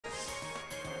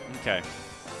Okay.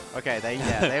 Okay, they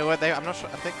were. I'm not sure.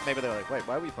 I think maybe they were like, wait,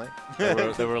 why are we playing?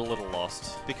 They were a little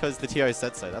lost. Because the TO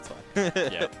said so. That's why.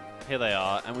 Yeah. Here they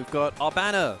are, and we've got our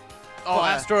banner. Oh, for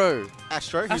Astro.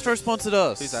 Astro. Astro sponsored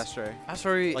us. Who's Astro?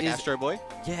 Astro like is Astro Boy.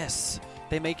 Yes.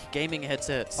 They make gaming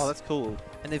headsets. Oh, that's cool.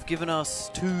 And they've given us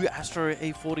 2 Astro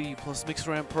A40 plus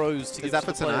Mixer Amp Pros to give to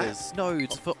the players. No,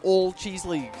 it's for all cheese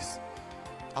leagues.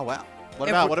 Oh wow.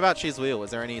 What about Cheese Wheel?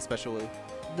 Is there any special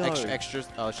extras?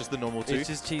 Oh, it's just the normal 2. It's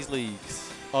just cheese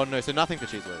leagues. Oh no, so nothing for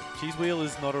Cheese Wheel. Cheese Wheel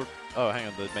is not a. Oh, hang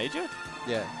on, the major?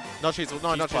 Yeah. Not Cheese Wheel.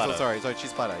 No, not Cheese Wheel. Sorry,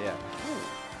 Cheese Platter. Yeah. Ooh.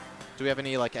 Do we have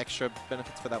any like extra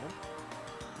benefits for that one?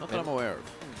 Not that I'm aware of.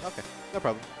 Okay, no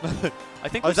problem. I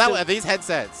think. Are these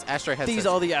headsets? Astro headsets. These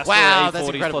are the Astro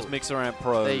A40 plus Mixer Amp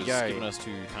Pros. There you go. Given us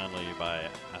to kindly by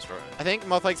Astro. I think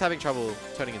MothPlague's having trouble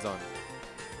turning his on.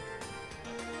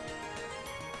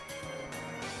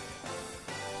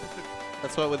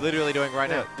 That's what we're literally doing right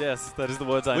now. Yes, that is the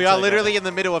words I'm saying. We are literally in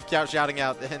the middle of shouting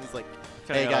out, and it's like,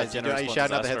 hey guys, are you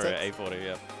shouting out the headsets? A40,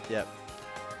 yeah. Yep.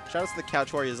 Shout out to the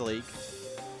CouchWarriors League.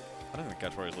 I don't think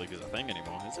CouchWarriors League is a thing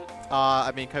anymore, is it?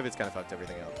 I mean, COVID's kind of fucked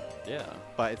everything up. Yeah.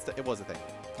 But it was a thing.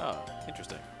 Oh,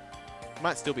 interesting. It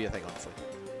might still be a thing, honestly.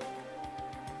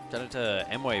 Shout out to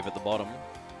M-Wave at the bottom.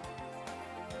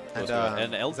 And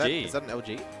LG. Is that an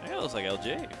LG? Yeah, it looks like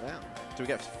LG. Wow. Do we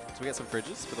get some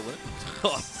fridges for the win?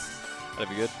 That'd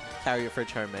be good. Carry your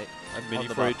fridge home, mate. A mini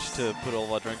fridge to put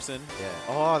all our drinks in. Yeah.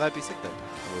 Oh, that'd be sick then.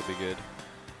 That would be good.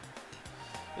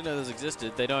 Didn't know those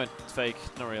existed. They don't. It's fake.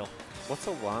 Not real. What's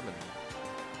a Warman?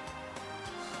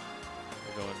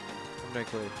 We're going. No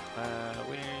clue.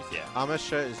 Winners. Yeah. Arma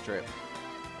shirt is drip.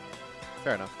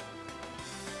 Fair enough.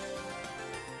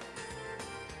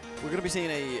 We're gonna be seeing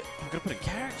we're gonna put in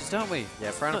characters, don't we? Yeah,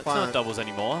 it's not doubles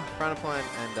anymore. Pirahna Plant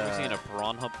and we're seeing a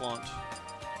Pirahna Plant.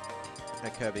 And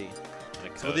a Kirby.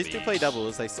 Well, these 2 play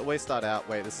doubles. They always start out.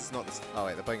 Wait, this is not this. Oh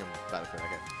wait, they're playing on Battlefield.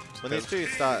 Okay. When these 2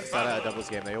 start out a doubles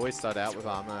game, they always start out with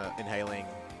Arma inhaling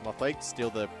MothPlague,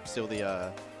 steal the Patooey.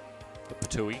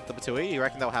 The Patooey. You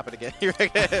reckon that'll happen again? You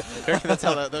reckon that's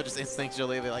how they'll just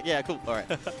instinctually be like, yeah, cool, all right,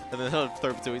 and then they'll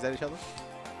throw Patooies at each other.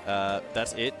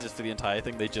 That's it. Just for the entire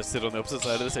thing, they just sit on the opposite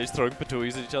side of the stage throwing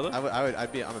Patooies at each other. I'm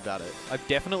about it. I've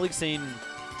definitely seen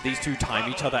these 2 time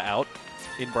each other out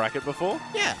in bracket before.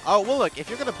 Yeah. Oh well, look, if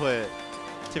you're gonna put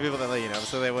 2 people that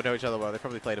so they would know each other well, they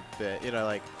probably played a bit,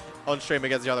 like on stream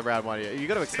against each other round 1. You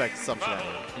got to expect some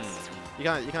shenanigans. You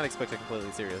can't expect a completely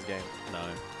serious game. No.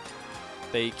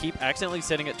 They keep accidentally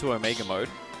setting it to Omega mode.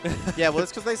 Yeah, well,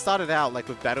 it's because they started out like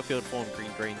with Battlefield form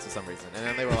green for some reason, and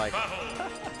then they were like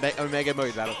Omega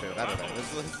mode Battlefield. I don't know. There's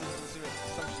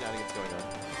some shenanigans going on.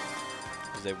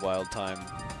 It was a wild time.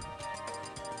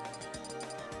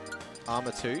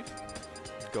 Arma 2.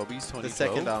 Gobbies 2012. The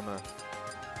second Arma.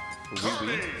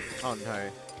 Wee. Oh no.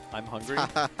 I'm hungry.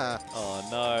 Oh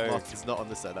no. Moth is not on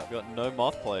the setup. We got no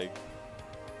MothPlague.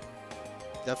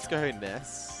 Let's go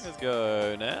Ness. Let's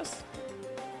go Ness.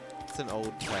 It's an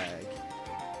old tag.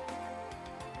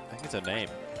 I think it's her name.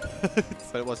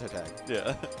 But it was her tag.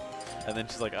 Yeah. And then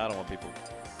she's like, I don't want people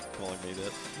calling me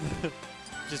that.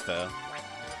 Just fair.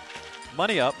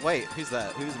 Money up. Wait, who's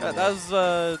that? Who's that? That was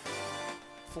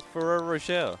Ferrero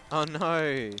Rocher. Oh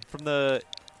no. From the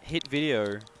hit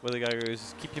video where the guy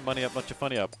goes, keep your money up, not your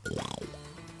funny up.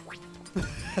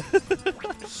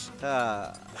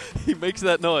 He makes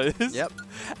that noise. Yep.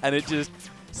 And it just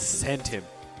sent him.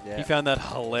 Yeah. He found that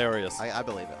hilarious. I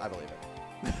believe it. I believe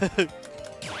it.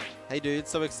 Hey dude,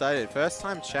 so excited. First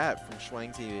time chat from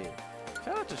Schwang TV.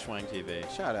 Shout out to Schwang TV.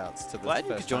 Shout outs to the Glad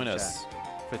you could join us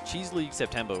for Cheese League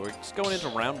September. We're just going into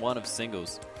round 1 of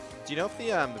singles. Do you know if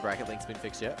the bracket link's been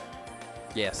fixed yet?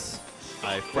 Yes.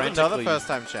 Another first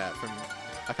time chat from.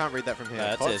 I can't read that from here.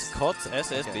 That says COTS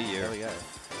SSBU. Okay, there we go.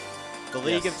 The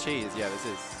League of Cheese. Yeah, this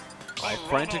is. I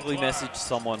frantically messaged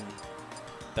someone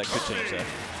that could change that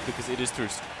because it is through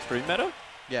Stream Meta.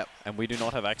 Yep. And we do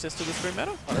not have access to the Stream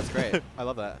Meta. Oh, that's great. I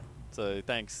love that. So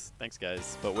thanks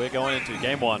guys. But we're going into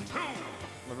game 1.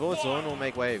 My boy Zorn will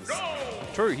make waves.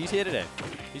 True, he's here today.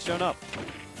 He's shown up.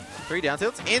 3 down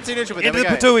tilts into neutral. Into the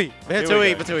Patooey.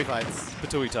 Patooey fights.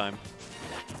 Patooey time.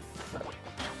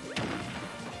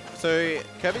 So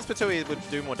Kirby's Patooey would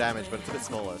do more damage, but it's a bit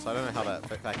smaller, so I don't know how that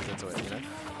factors into it, you know?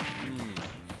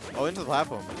 Oh, into the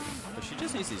platform. But she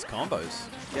just needs these combos.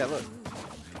 Yeah, look.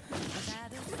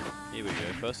 Here we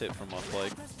go. First hit from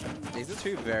MothPlague. These are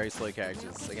 2 very slow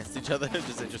characters against each other.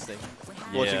 Just interesting.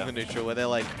 Watching the neutral where they're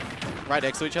like right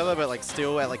next to each other, but like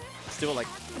still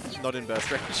not in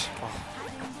burst range. Oh.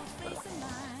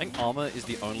 I think Arma is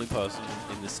the only person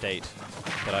in the state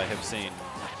that I have seen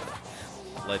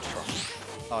ledge trunk.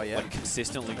 Oh yeah. Like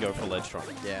consistently go for ledge trunk.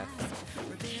 Yeah.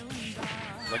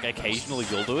 Like like occasionally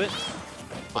you'll do it,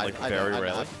 but like very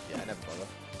rarely. Yeah, I never bother.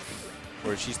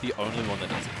 Whereas she's the only one that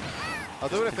does it. I'll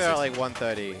do it if they're at like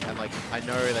 130 and like I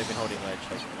know they've been holding ledge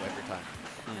like, every time.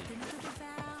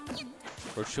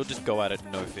 Or she'll just go at it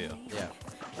no fear. Yeah.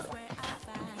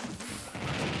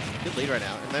 Good lead right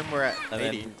now, and then we're at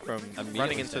 80 from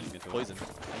running into poison.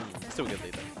 Still a good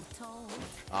lead though.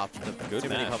 Ah, good too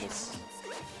many bubbles.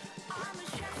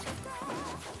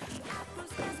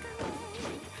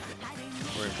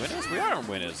 We're in winners? We are in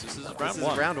winners. This is round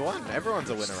one. Round one. Everyone's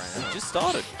a winner right now. We just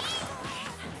started.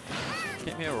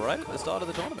 Came here right at the start of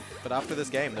the tournament. But after this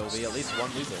game, there will be at least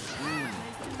one loser.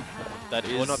 That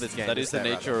is, well, not this game, that is the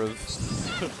nature of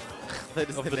that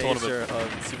is the nature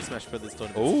of Super Smash Bros.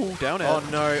 Tournament. Oh, down air. Oh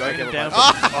no! Okay, down.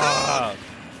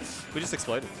 We just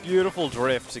exploded. Beautiful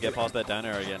drift to get past that down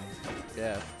air again.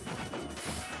 Yeah.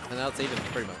 And now it's even,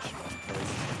 pretty much.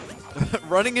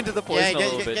 Running into the poison a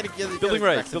little bit. Building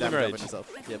rage. Building rage.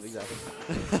 Yeah, exactly.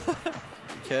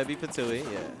 Kirby Patui,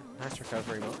 yeah. Nice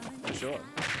recovery, Mo, for sure.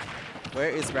 Where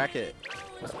is Bracket?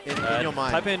 In your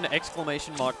mind. Type in !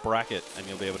 bracket and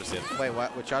you'll be able to see it. Wait,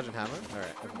 what? We're charging hammer?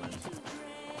 Alright, never mind.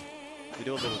 We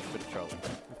do a little bit of trolling.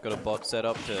 We've got a bot set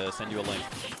up to send you a link.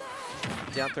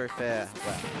 Down throw fair.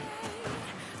 Wow.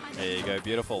 There you go,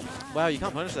 beautiful. Wow, you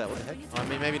can't punish that. What the heck? I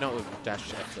mean, maybe not with dash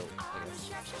check, I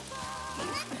guess.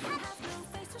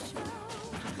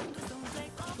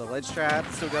 The ledge trap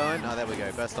still going. Oh, there we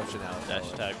go. Best option out.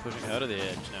 Dash attack pushing her to the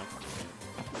edge now.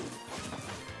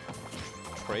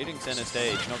 Trading center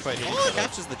stage, not quite hitting. Oh, it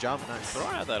catches the jump. Nice. Throw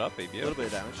out that up, baby. A little bit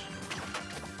of damage.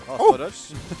 Oh,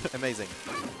 dodge. Amazing.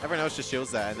 Everyone else just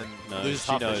shields that and then loses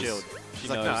half the shield. She's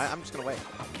like, no, I'm just going to wait.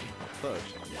 Dodge.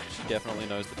 She definitely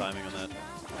knows the timing on that.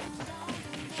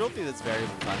 Surely that's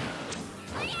variable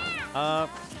timing.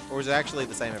 Or is it actually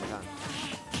the same every time?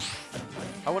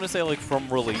 I want to say like from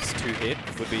release to hit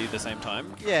would be the same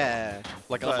time. Yeah.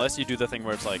 Like unless you do the thing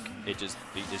where it's like it is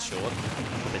short,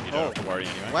 then you don't have to worry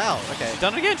anyway. Wow. Okay. She's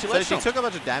done it again. So she took a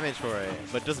bunch of damage for it,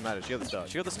 but it doesn't matter. She got the stock.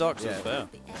 She got the stock, so it's fair.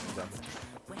 Exactly.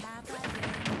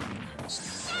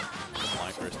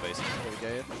 Micro spacing. There we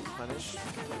go. Punish.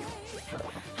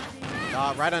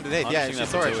 Right underneath. Yeah, she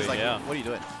saw it. She's like, what are you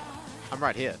doing? I'm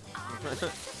right here.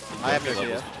 I have no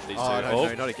fear. Oh,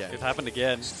 no, not again. It happened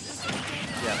again.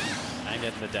 Yeah. And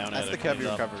getting the down air. That's the Kirby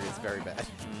recovery. It's very bad.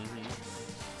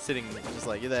 Sitting just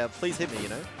like, you're there, please hit me, you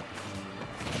know?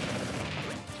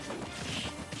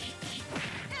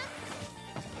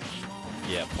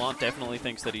 Yeah, Plant definitely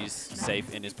thinks that he's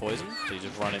safe in his poison, so you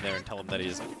just run in there and tell him that he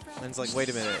isn't. And it's like, wait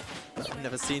a minute, I've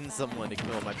never seen someone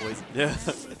ignore my poison. Yeah.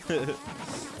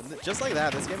 Just like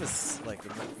that, this game is, like,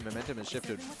 the momentum has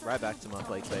shifted right back to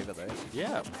MothPlague's favor, though.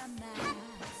 Yeah.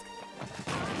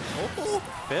 Oh,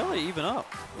 fairly even up.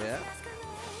 Yeah.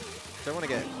 Don't want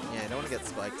to get, don't want to get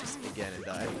spiked again and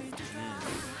die.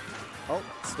 Oh,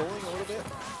 stalling a little bit.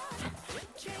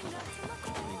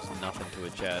 Leaves nothing to a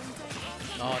chat.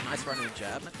 Oh, nice running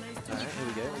jab. Alright, here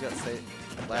we go. We got safe.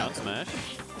 Down smash.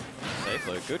 Safe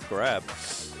low. Good grab.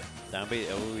 Down beat.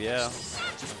 Oh, yeah.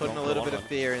 Just putting a little bit of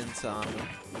fear into Arma.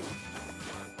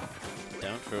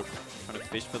 Down trip. Trying to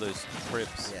fish for those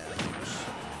trips. Yeah.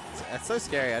 That's so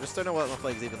scary. I just don't know what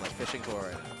MothPlague's even like fishing for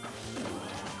it.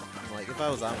 Like, if I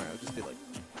was Arma, I would just be like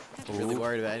really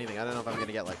worried about anything. I don't know if I'm going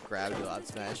to get like grabbed or up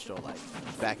smashed or like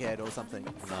backhead or something.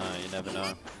 No, you never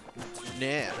know.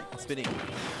 Nah. Spinning.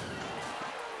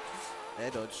 Air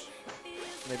dodge.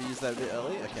 Maybe use that a bit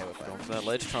early? Okay, we're fine. Going for that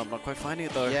ledge trump, not quite finding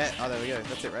it though. Yeah, oh there we go.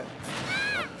 That's it, right?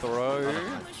 Up throw.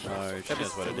 No, she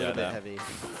knows what to do. A little bit heavy.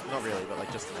 Not really, but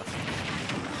like just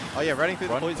enough. Oh yeah, running through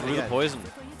the poison. Through the poison.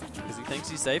 Because he thinks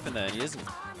he's safe in there and he isn't.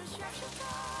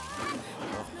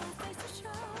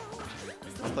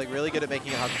 I'm like really good at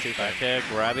making it hard to shoot. Back air,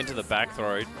 grab into the back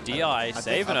throw. DI,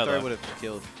 save another. Throw would have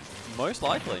killed. Most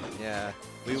likely. Yeah.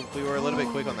 We were a little bit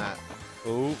quick on that.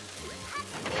 Ooh.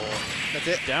 That's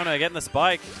it. Down air, getting the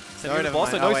spike. No, the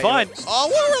boss, no, he's fine.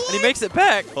 Oh, and he makes it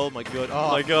back. Oh my god.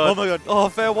 Oh my god. Oh my god. Oh,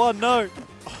 fair one, no.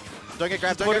 Don't get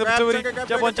grabbed, don't get grabbed.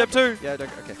 Jab one, jab two. Yeah,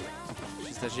 okay.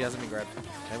 She says she hasn't been grabbed.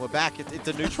 And we're back. It's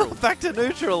a neutral. Back to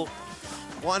neutral.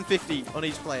 150 on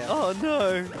each player. Oh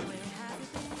no.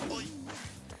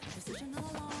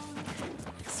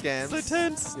 Scams. So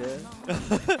tense.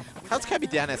 Yeah. How's Kirby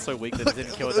down there so weak that it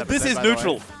didn't kill that? This is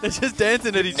neutral. They're just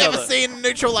dancing at each other. Never seen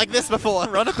neutral like this before.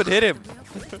 Run up and hit him.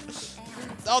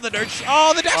 Oh, the neutral.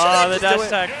 Oh, the dash attack. Oh, the dash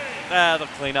attack. Ah, the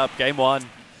cleanup. Game one.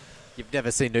 You've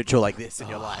never seen neutral like this in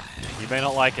your life. You may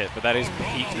not like it, but that is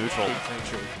peak neutral. Peak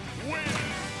neutral.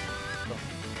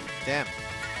 Damn.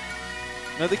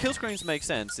 No, the kill screens make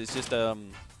sense. It's just, I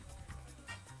don't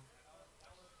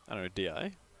know,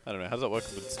 DI? I don't know. How does that work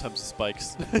in terms of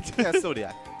spikes? Yeah, still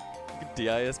DI.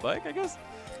 DI spike, I guess?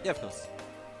 Yeah, of course.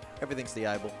 Everything's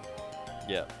DIable.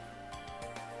 Yeah.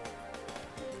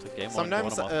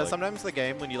 So sometimes the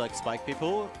game, when you like spike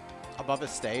people above a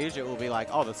stage, it will be like,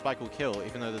 oh, the spike will kill,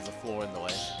 even though there's a floor in the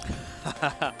way.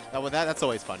 That's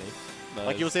always funny. Nice.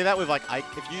 Like, you'll see that with, like,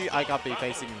 if you Ike up be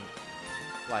facing,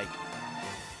 like,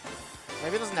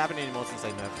 maybe it doesn't happen anymore since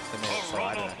they nerfed the meta, so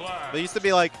I don't know. But it used to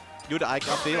be, like, you would Ike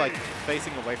up be, like,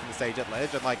 facing away from the stage at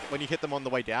ledge, and, like, when you hit them on the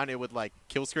way down, it would, like,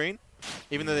 kill screen,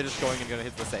 even though they're just going and going to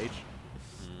hit the stage.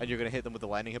 And you're going to hit them with the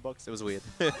lightning hitbox. It was weird.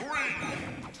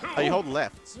 Oh, you hold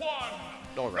left.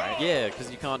 All right. Yeah, because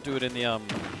you can't do it in the, up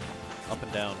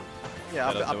and down. Yeah,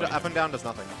 up and down does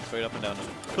nothing. Straight up and down.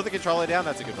 Put the controller down,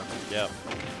 that's a good one. Yeah.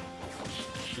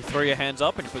 You throw your hands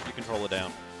up and you put your controller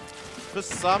down. For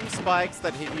some spikes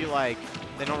that hit you like,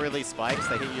 they're not really spikes,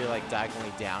 they hit you like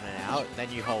diagonally down and out,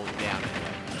 then you hold down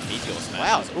and meteor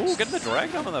smash. Wow. Ooh, getting the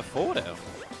drag down on that forward air.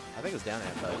 I think it was down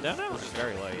air, but down air? Which is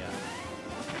very low, yeah.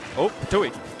 Oh,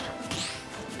 Tui.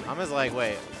 I'm just like,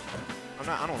 wait, I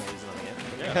don't want to lose another game.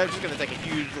 Yeah. I'm just going to take a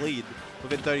huge lead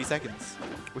within 30 seconds.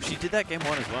 Well, she did that game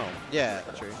 1 as well. Yeah,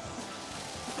 true.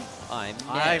 I'm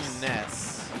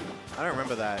Ness. I don't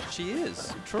remember that. She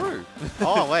is. True.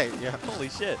 Oh, wait. Yeah. Holy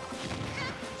shit.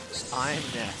 I'm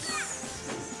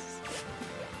Ness.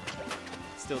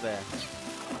 Still there.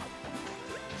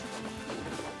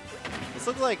 This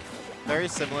looks like very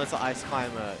similar to Ice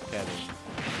Climber Kirby.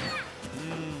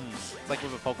 It's like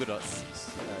with a polka dots.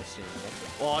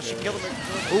 Oh, she killed him.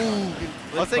 Ooh.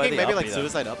 I was thinking maybe like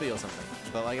suicide uppy or something.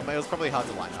 But like it was probably hard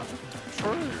to line up.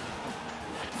 True.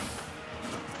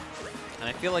 And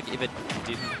I feel like if it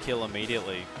didn't kill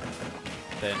immediately,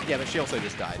 then yeah, but she also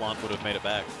just died. Plant would have made it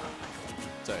back.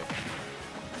 So,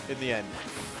 in the end,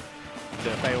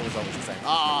 the fail result was the same.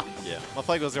 Ah! Yeah.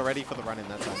 MothPlague was already for the run in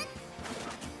that time.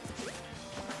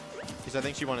 Because I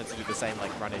think she wanted to do the same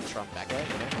like run in Trump back air,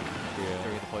 you know? Yeah.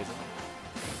 Through the poison.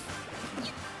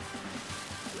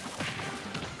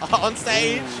 On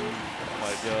stage! Oh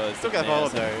my god. Still got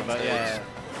followed though, but yeah.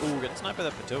 Ooh, get sniped by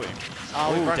that for doing.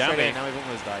 Oh, we've run straight in, now we've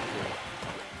almost died too.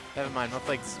 Never mind,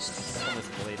 MothPlague's almost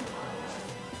in the lead.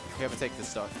 Whoever takes this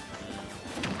stock.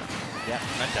 Yeah.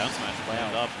 That down smash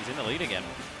wound up. He's in the lead again.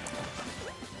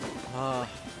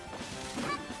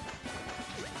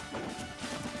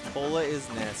 Paula is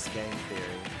Ness, game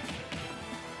theory.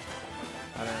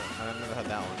 I've never heard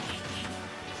that one.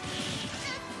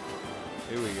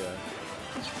 Here we go.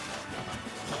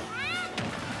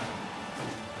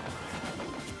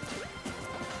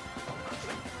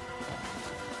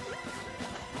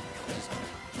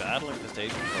 Battling the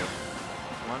stage control.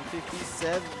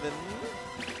 157.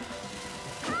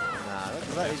 Nah,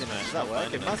 does that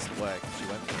work? It must work if she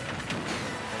went for it.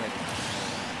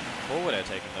 Forward air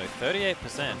taken though,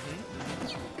 38%.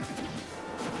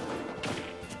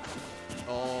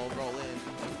 Oh, roll in.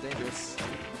 Dangerous.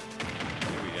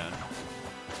 Here we go.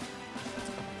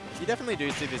 You definitely do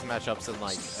see these matchups in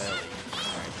like early.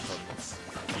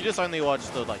 You just only watch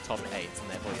the like top 8s and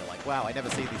therefore you're like, wow, I never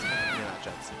see these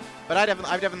matchups. But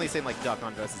I've definitely seen like Duck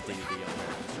Hunt versus DDD on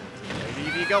there.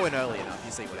 If you go in early enough,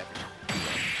 you see whatever.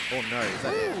 Oh no, is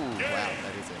that it? Wow,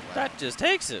 that is it. Wow. That just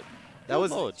takes it. That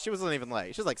was, she wasn't even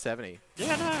late. She was like 70.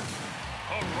 Yeah, no.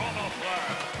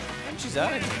 And she's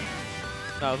out.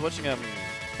 No, I was watching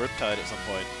Riptide at some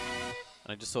point,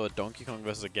 and I just saw a Donkey Kong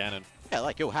versus a Ganon. Yeah,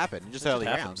 like it'll happen. Just early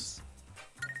rounds.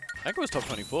 I think it was top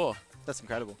 24. That's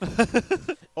incredible.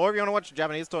 Or if you want to watch a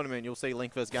Japanese tournament, you'll see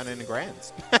Link versus Ganon in the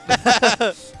grands.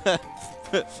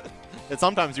 And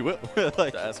sometimes you will.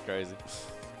 Like, that's crazy.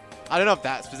 I don't know if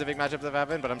that specific matchup have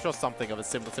happened, but I'm sure something of a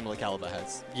similar caliber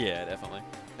has. Yeah, definitely.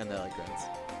 And they're like grands.